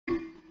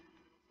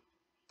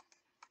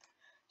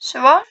So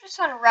I was just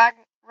on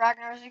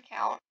Ragnar's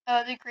account,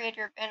 the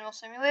creator of Animal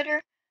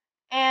Simulator,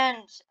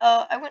 and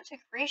I went to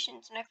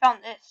creations and I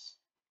found this,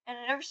 and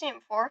I'd never seen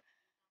it before.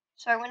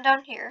 So I went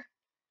down here.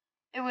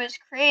 It was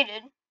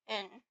created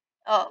in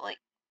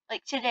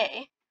like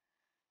today.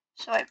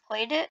 So I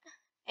played it,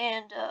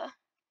 and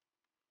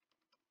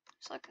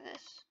let's look at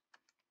this.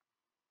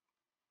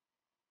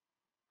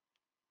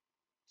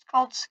 It's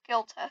called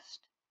skill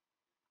test.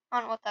 I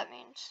don't know what that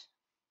means,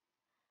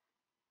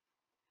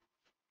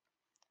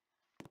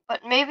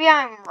 but maybe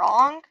I'm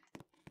wrong.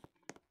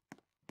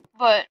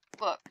 But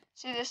look,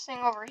 see this thing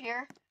over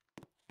here?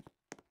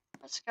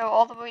 Let's go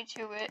all the way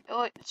to it.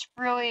 It's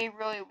really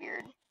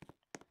weird.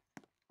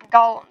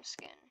 Golem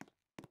skin.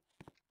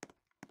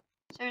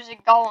 So there's a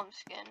golem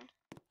skin.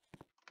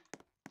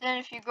 Then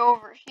if you go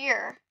over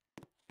here,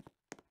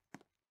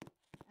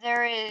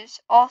 there is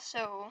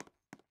also,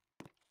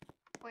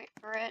 wait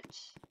for it,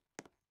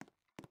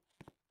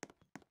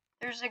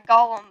 there's a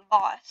golem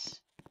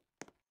boss.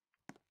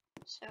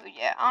 So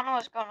yeah, I don't know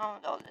what's going on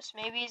with all this.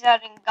 Maybe he's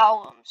adding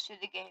golems to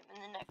the game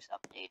in the next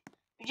update.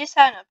 We just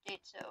had an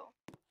update, so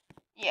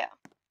yeah.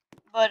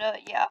 But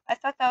yeah, I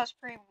thought that was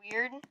pretty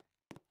weird.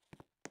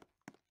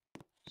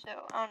 So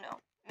I don't know.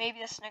 Maybe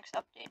this next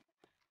update.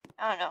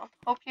 I don't know.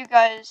 Hope you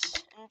guys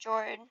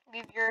enjoyed.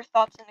 Leave your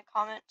thoughts in the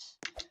comments.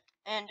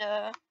 And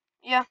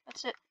yeah,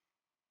 that's it.